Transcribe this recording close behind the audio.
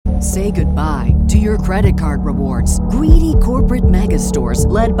Say goodbye to your credit card rewards. Greedy corporate mega stores,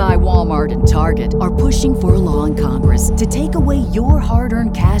 led by Walmart and Target, are pushing for a law in Congress to take away your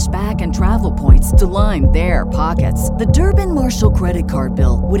hard-earned cash back and travel points to line their pockets. The Durbin-Marshall credit card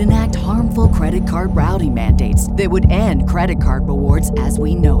bill would enact harmful credit card routing mandates that would end credit card rewards as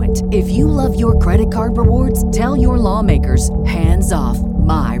we know it. If you love your credit card rewards, tell your lawmakers, hands off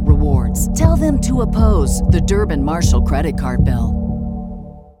my rewards. Tell them to oppose the Durbin-Marshall credit card bill.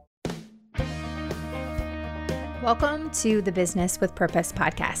 Welcome to the Business with Purpose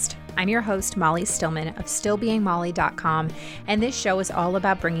podcast. I'm your host, Molly Stillman of stillbeingmolly.com, and this show is all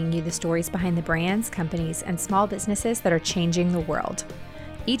about bringing you the stories behind the brands, companies, and small businesses that are changing the world.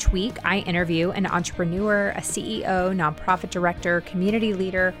 Each week, I interview an entrepreneur, a CEO, nonprofit director, community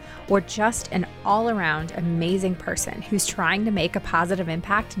leader, or just an all-around amazing person who's trying to make a positive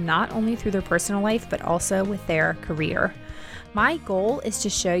impact not only through their personal life, but also with their career. My goal is to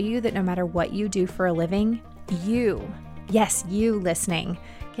show you that no matter what you do for a living, you listening,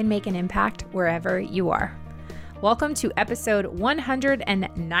 can make an impact wherever you are. Welcome to episode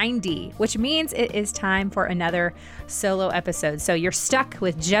 190, which means it is time for another solo episode. So you're stuck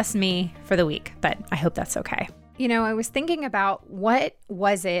with just me for the week, but I hope that's okay. You know, I was thinking about what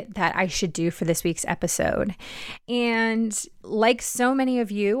was it that I should do for this week's episode. And like so many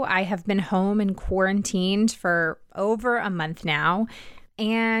of you, I have been home and quarantined for over a month now.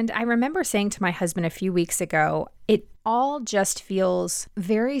 And I remember saying to my husband a few weeks ago, it all just feels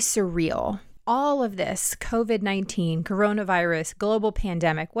very surreal. All of this COVID-19, coronavirus, global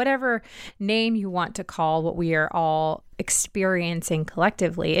pandemic, whatever name you want to call what we are all experiencing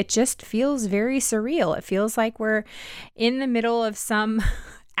collectively, it just feels very surreal. It feels like we're in the middle of some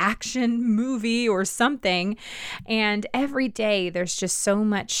action movie or something. And every day there's just so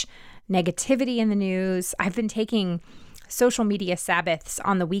much negativity in the news. I've been taking social media Sabbaths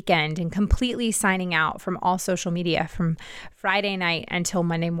on the weekend and completely signing out from all social media from Friday night until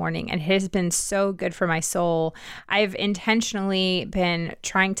Monday morning. And it has been so good for my soul. I've intentionally been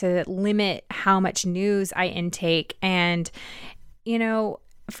trying to limit how much news I intake. And, you know,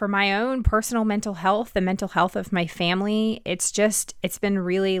 for my own personal mental health, the mental health of my family, it's been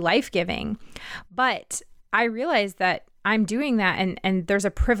really life-giving. But I realized that I'm doing that and there's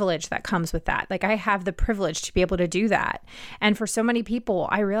a privilege that comes with that. Like I have the privilege to be able to do that. And for so many people,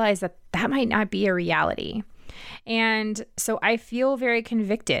 I realize that might not be a reality. And so I feel very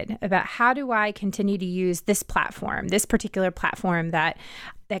convicted about how do I continue to use this platform, this particular platform that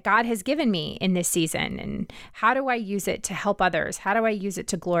God has given me in this season, and how do I use it to help others? How do I use it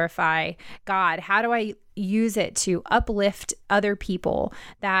to glorify God? How do I use it to uplift other people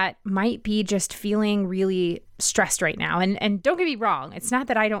that might be just feeling really stressed right now? And don't get me wrong, it's not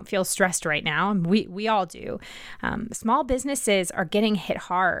that I don't feel stressed right now. We all do. Small businesses are getting hit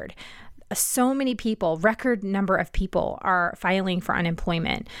hard. So many people, record number of people are filing for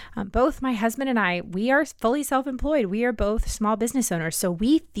unemployment. Both my husband and I, we are fully self-employed. We are both small business owners. So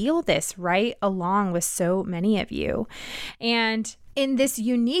we feel this right along with so many of you. And in this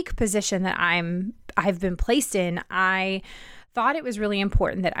unique position that I've been placed in, I thought it was really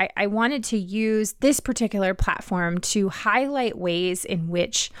important that I wanted to use this particular platform to highlight ways in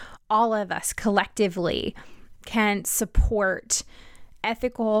which all of us collectively can support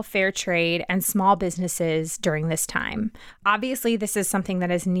ethical, fair trade, and small businesses during this time. Obviously, this is something that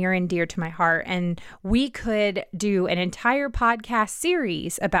is near and dear to my heart, and we could do an entire podcast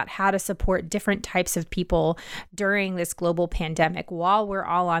series about how to support different types of people during this global pandemic while we're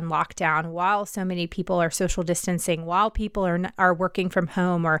all on lockdown, while so many people are social distancing, while people are working from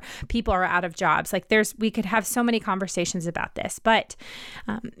home or people are out of jobs. Like we could have so many conversations about this. But,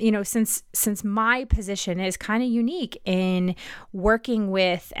 since my position is kind of unique in working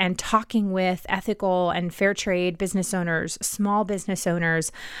with and talking with ethical and fair trade business owners, small business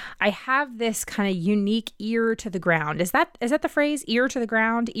owners, I have this kind of unique ear to the ground. Is that the phrase? Ear to the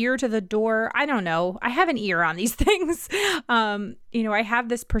ground, ear to the door? I don't know. I have an ear on these things. I have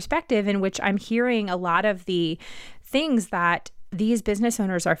this perspective in which I'm hearing a lot of the things that these business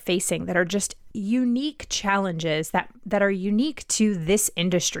owners are facing that are just unique challenges that are unique to this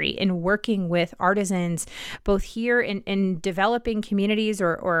industry in working with artisans, both here in developing communities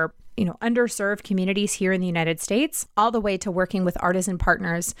or underserved communities here in the United States, all the way to working with artisan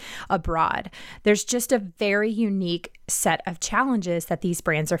partners abroad. There's just a very unique set of challenges that these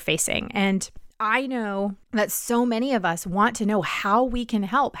brands are facing. And I know that so many of us want to know how we can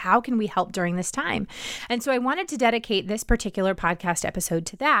help. How can we help during this time? And so I wanted to dedicate this particular podcast episode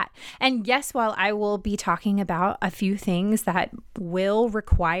to that. And yes, while I will be talking about a few things that will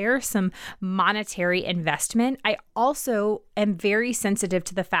require some monetary investment, I also am very sensitive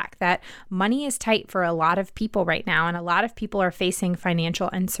to the fact that money is tight for a lot of people right now, and a lot of people are facing financial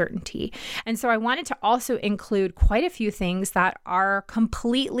uncertainty. And so I wanted to also include quite a few things that are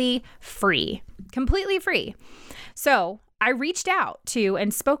completely free. So I reached out to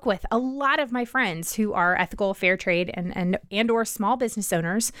and spoke with a lot of my friends who are ethical, fair trade, and or small business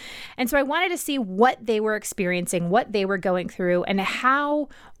owners. And so I wanted to see what they were experiencing, what they were going through, and how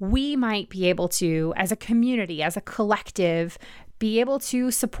we might be able to, as a community, as a collective, be able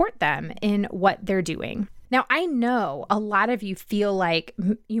to support them in what they're doing. Now, I know a lot of you feel like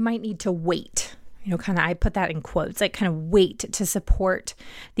you might need to wait. I put that in quotes, like kind of wait to support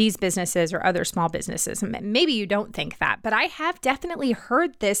these businesses or other small businesses. Maybe you don't think that, but I have definitely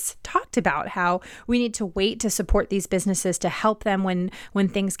heard this talked about, how we need to wait to support these businesses to help them when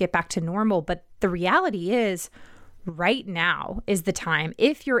things get back to normal. But the reality is, right now is the time,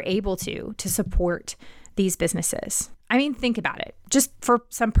 if you're able to support these businesses. I mean, think about it. Just for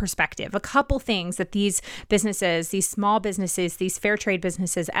some perspective, a couple things that these businesses, these small businesses, these fair trade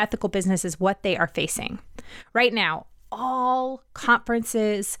businesses, ethical businesses, what they are facing. Right now, all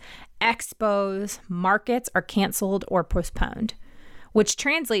conferences, expos, markets are canceled or postponed, which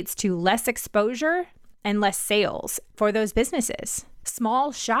translates to less exposure and less sales for those businesses.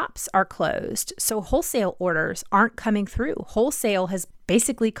 Small shops are closed, so wholesale orders aren't coming through. Wholesale has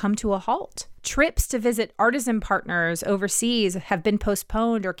basically come to a halt. Trips to visit artisan partners overseas have been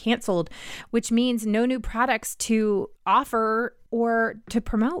postponed or canceled, which means no new products to offer or to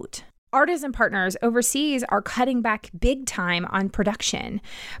promote. Artisan partners overseas are cutting back big time on production,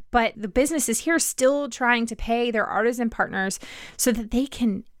 but the businesses here are still trying to pay their artisan partners so that they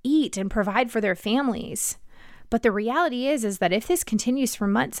can eat and provide for their families. But the reality is that if this continues for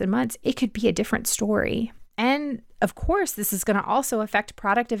months and months, it could be a different story. And of course, this is going to also affect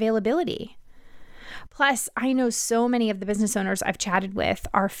product availability. Plus, I know so many of the business owners I've chatted with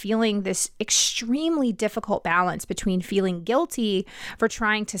are feeling this extremely difficult balance between feeling guilty for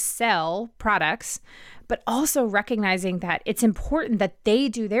trying to sell products, but also recognizing that it's important that they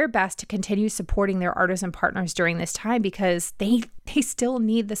do their best to continue supporting their artisan partners during this time, because they still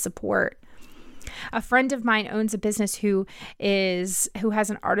need the support. A friend of mine owns a business who has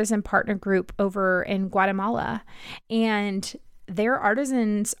an artisan partner group over in Guatemala, and their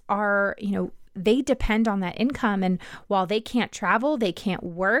artisans are, they depend on that income. And while they can't travel, they can't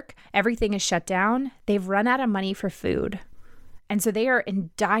work, everything is shut down, they've run out of money for food. And so they are in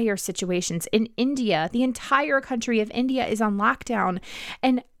dire situations. In India, the entire country of India is on lockdown.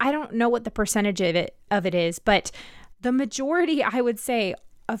 And I don't know what the percentage of it is, but the majority, I would say,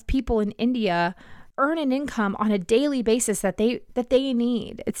 of people in India earn an income on a daily basis that they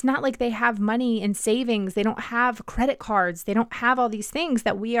need. It's not like they have money in savings. They don't have credit cards. They don't have all these things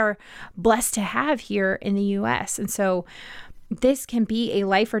that we are blessed to have here in the US. And so this can be a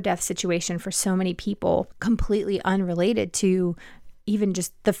life or death situation for so many people, completely unrelated to even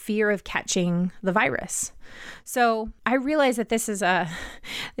just the fear of catching the virus. So I realize that this is a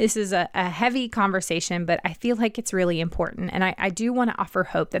heavy conversation, but I feel like it's really important. And I do want to offer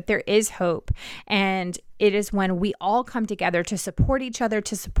hope, that there is hope. And it is when we all come together to support each other,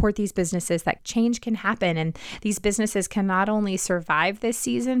 to support these businesses, that change can happen. And these businesses can not only survive this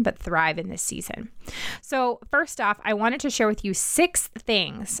season, but thrive in this season. So first off, I wanted to share with you 6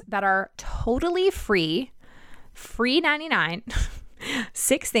 things that are totally free 99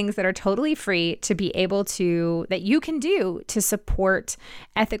 6 things that are totally free to be able to, that you can do to support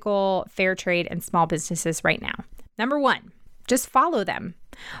ethical, fair trade, and small businesses right now. Number 1, just follow them.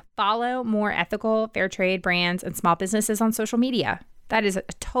 Follow more ethical, fair trade brands and small businesses on social media. That is a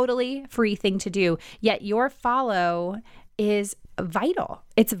totally free thing to do. Yet your follow is vital.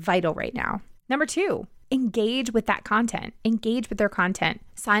 It's vital right now. Number 2, engage with that content. Engage with their content.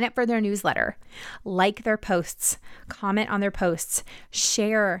 Sign up for their newsletter. Like their posts. Comment on their posts.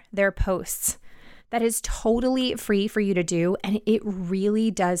 Share their posts. That is totally free for you to do, and it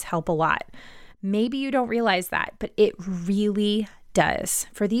really does help a lot. Maybe you don't realize that, but it really does.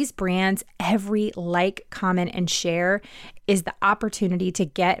 For these brands, every like, comment, and share is the opportunity to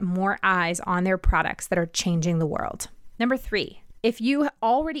get more eyes on their products that are changing the world. Number 3, If you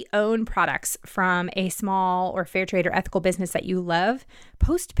already own products from a small or fair trade or ethical business that you love,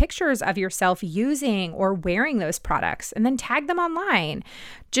 post pictures of yourself using or wearing those products and then tag them online.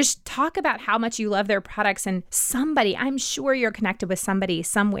 Just talk about how much you love their products, and I'm sure you're connected with somebody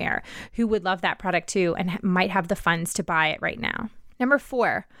somewhere who would love that product too and might have the funds to buy it right now. Number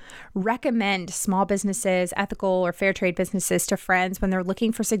 4, recommend small businesses, ethical or fair trade businesses to friends when they're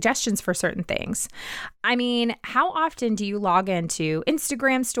looking for suggestions for certain things. I mean, how often do you log into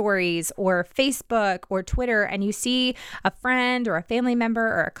Instagram stories or Facebook or Twitter and you see a friend or a family member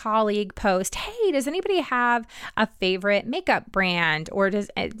or a colleague post, hey, does anybody have a favorite makeup brand? Or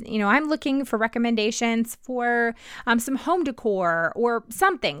I'm looking for recommendations for some home decor or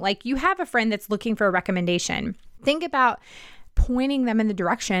something. Like, you have a friend that's looking for a recommendation. Think about pointing them in the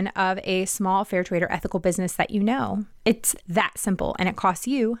direction of a small fair trade or ethical business that you know. It's that simple, and it costs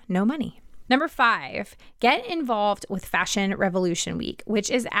you no money. Number 5, get involved with Fashion Revolution Week, which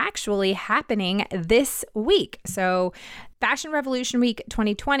is actually happening this week. So Fashion Revolution Week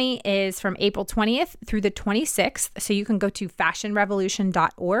 2020 is from April 20th through the 26th. So you can go to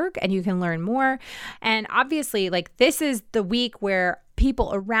fashionrevolution.org and you can learn more. And obviously, this is the week where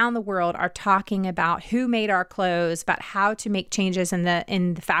people around the world are talking about who made our clothes, about how to make changes in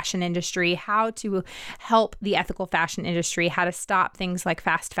the fashion industry, how to help the ethical fashion industry, how to stop things like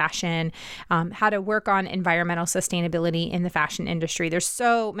fast fashion, how to work on environmental sustainability in the fashion industry. There's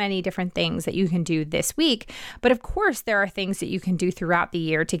so many different things that you can do this week. But of course, there are things that you can do throughout the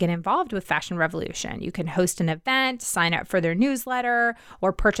year to get involved with Fashion Revolution. You can host an event, sign up for their newsletter,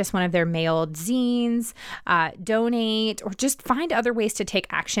 or purchase one of their mailed zines, donate, or just find other ways to take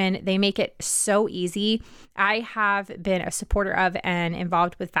action. They make it so easy. I have been a supporter of and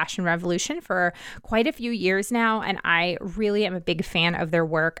involved with Fashion Revolution for quite a few years now, and I really am a big fan of their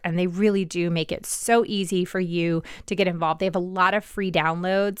work, and they really do make it so easy for you to get involved. They have a lot of free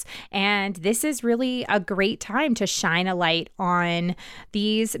downloads, and this is really a great time to shine a light on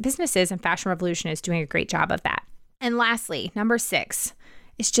these businesses, and Fashion Revolution is doing a great job of that. And lastly, number 6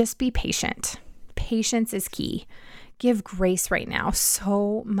 is just be patient. Patience is key. Give grace right now.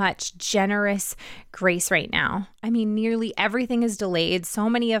 So much generous grace right now. I mean, nearly everything is delayed.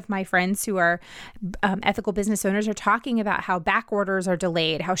 So many of my friends who are ethical business owners are talking about how back orders are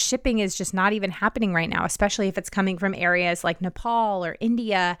delayed, how shipping is just not even happening right now, especially if it's coming from areas like Nepal or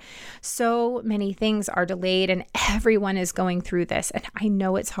India. So many things are delayed, and everyone is going through this. And I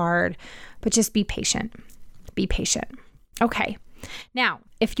know it's hard, but just be patient. Be patient. Okay. Now,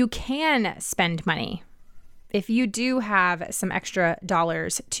 if you can spend money, if you do have some extra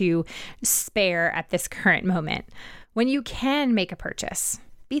dollars to spare at this current moment, when you can make a purchase,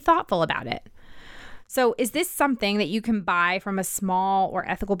 be thoughtful about it. So is this something that you can buy from a small or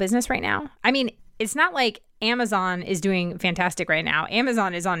ethical business right now? I mean, it's not like Amazon is doing fantastic right now.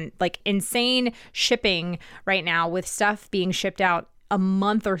 Amazon is on insane shipping right now, with stuff being shipped out a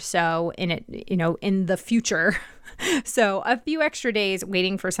month or so in the future. So a few extra days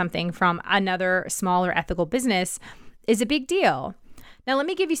waiting for something from another smaller ethical business is a big deal. Now, let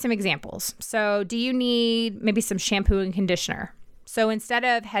me give you some examples. So do you need maybe some shampoo and conditioner? So instead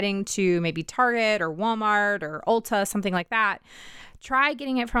of heading to maybe Target or Walmart or Ulta, something like that, try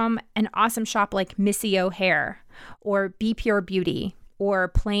getting it from an awesome shop like Missy O'Hare or Be Pure Beauty or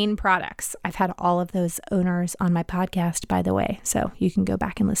Plain Products. I've had all of those owners on my podcast, by the way, so you can go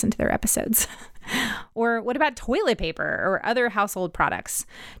back and listen to their episodes. Or what about toilet paper or other household products?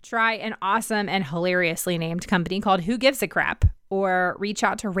 Try an awesome and hilariously named company called Who Gives a Crap, or reach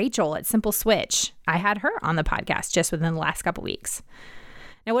out to Rachel at Simple Switch. I had her on the podcast just within the last couple weeks.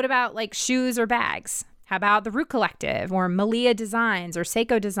 Now, what about shoes or bags? How about the Root Collective or Malia Designs or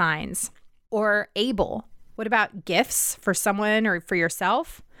Seiko Designs or Able? What about gifts for someone or for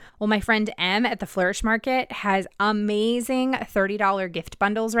yourself? Well, my friend M at the Flourish Market has amazing $30 gift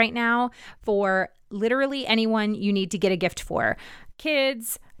bundles right now for literally anyone you need to get a gift for.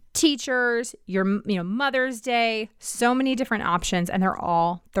 Kids, teachers, your Mother's Day, so many different options, and they're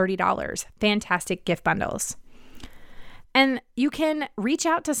all $30. Fantastic gift bundles. And you can reach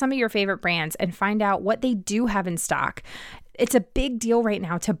out to some of your favorite brands and find out what they do have in stock. It's a big deal right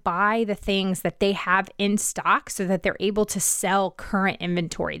now to buy the things that they have in stock so that they're able to sell current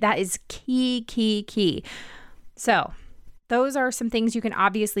inventory. That is key. So those are some things you can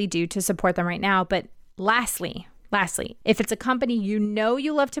obviously do to support them right now. But lastly, if it's a company you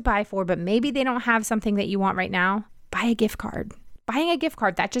love to buy for, but maybe they don't have something that you want right now, buy a gift card. Buying a gift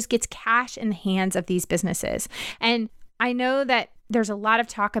card, that just gets cash in the hands of these businesses. And I know that there's a lot of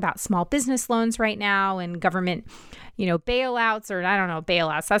talk about small business loans right now and government, bailouts, or I don't know,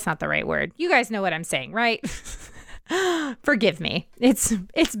 bailouts. That's not the right word. You guys know what I'm saying, right? Forgive me. It's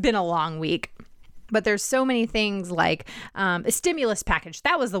been a long week. But there's so many things like a stimulus package.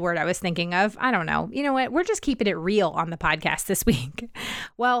 That was the word I was thinking of. I don't know. You know what? We're just keeping it real on the podcast this week.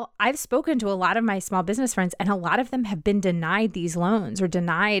 Well, I've spoken to a lot of my small business friends, and a lot of them have been denied these loans or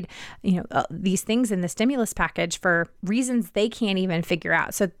denied, these things in the stimulus package for reasons they can't even figure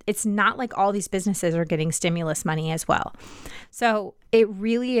out. So it's not like all these businesses are getting stimulus money as well. So it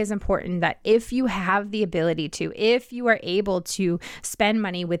really is important that if you have the ability to, if you are able to spend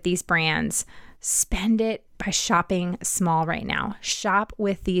money with these brands, spend it by shopping small right now. Shop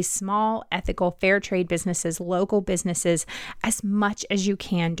with these small, ethical, fair trade businesses, local businesses, as much as you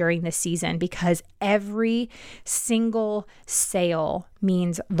can during this season, because every single sale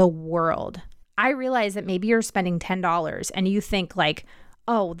means the world. I realize that maybe you're spending $10 and you think like,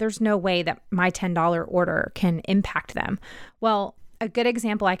 oh, there's no way that my $10 order can impact them. Well, a good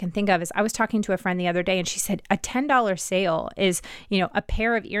example I can think of is I was talking to a friend the other day and she said a $10 sale is, a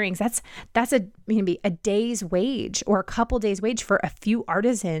pair of earrings. That's maybe a day's wage or a couple days wage for a few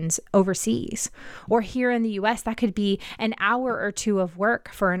artisans overseas. Or here in the US, that could be an hour or two of work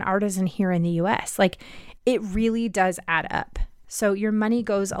for an artisan here in the US. Like, it really does add up. So your money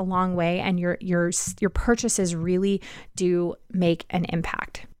goes a long way, and your purchases really do make an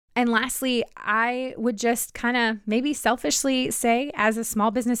impact. And lastly, I would just kind of maybe selfishly say, as a small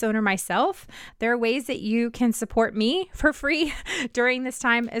business owner myself, there are ways that you can support me for free during this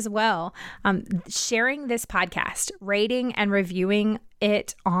time as well. Sharing this podcast, rating and reviewing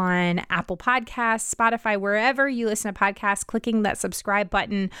it on Apple Podcasts, Spotify, wherever you listen to podcasts, clicking that subscribe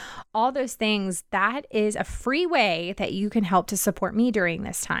button, all those things, that is a free way that you can help to support me during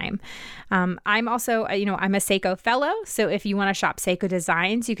this time. I'm also, I'm a Seiko fellow. So if you want to shop Seiko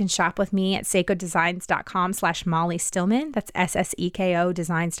Designs, you can shop with me at seikodesigns.com/Molly Stillman. That's SSEKO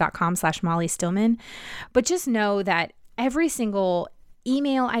designs.com/Molly Stillman. But just know that every single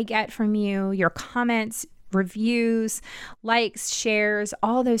email I get from you, your comments, reviews, likes, shares,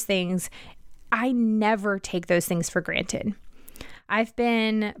 all those things, I never take those things for granted. I've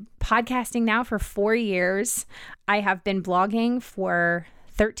been podcasting now for 4 years. I have been blogging for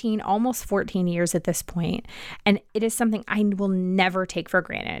 13, almost 14 years at this point, and it is something I will never take for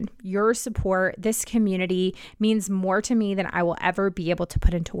granted. Your support, this community, means more to me than I will ever be able to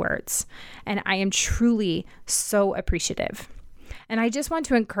put into words, and I am truly so appreciative. And I just want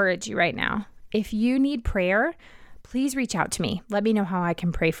to encourage you right now. If you need prayer, please reach out to me. Let me know how I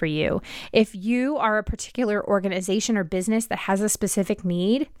can pray for you. If you are a particular organization or business that has a specific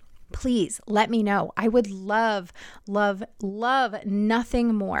need, please let me know. I would love, love, love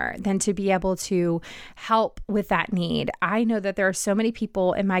nothing more than to be able to help with that need. I know that there are so many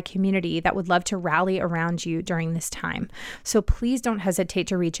people in my community that would love to rally around you during this time. So please don't hesitate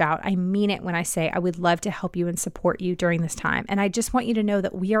to reach out. I mean it when I say I would love to help you and support you during this time. And I just want you to know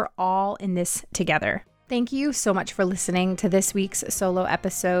that we are all in this together. Thank you so much for listening to this week's solo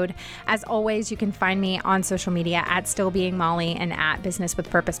episode. As always, you can find me on social media at StillBeingMolly and at Business with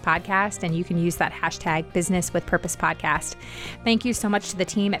Purpose Podcast, and you can use that hashtag Business with Purpose Podcast. Thank you so much to the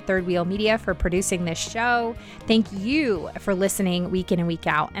team at Third Wheel Media for producing this show. Thank you for listening week in and week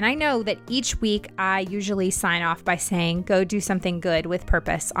out. And I know that each week I usually sign off by saying, go do something good with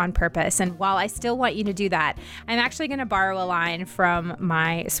purpose on purpose. And while I still want you to do that, I'm actually going to borrow a line from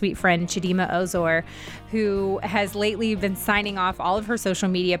my sweet friend Chidima Ozor, who has lately been signing off all of her social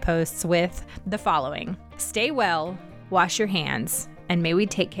media posts with the following: stay well, wash your hands, and may we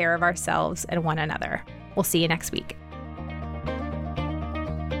take care of ourselves and one another. We'll see you next week.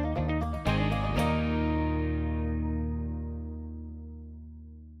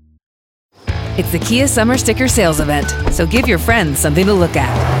 It's the Kia Summer Sticker Sales Event, so give your friends something to look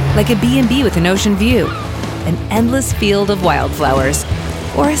at, like a B&B with an ocean view, an endless field of wildflowers,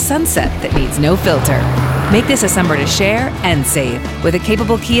 or a sunset that needs no filter. Make this a summer to share and save with a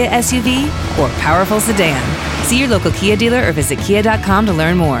capable Kia SUV or powerful sedan. See your local Kia dealer or visit kia.com to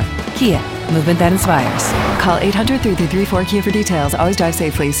learn more. Kia, movement that inspires. Call 800-3334-KIA for details. Always drive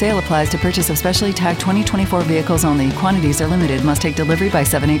safely. Sale applies to purchase of specially tagged 2024 vehicles only. Quantities are limited. Must take delivery by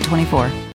 7/8/24.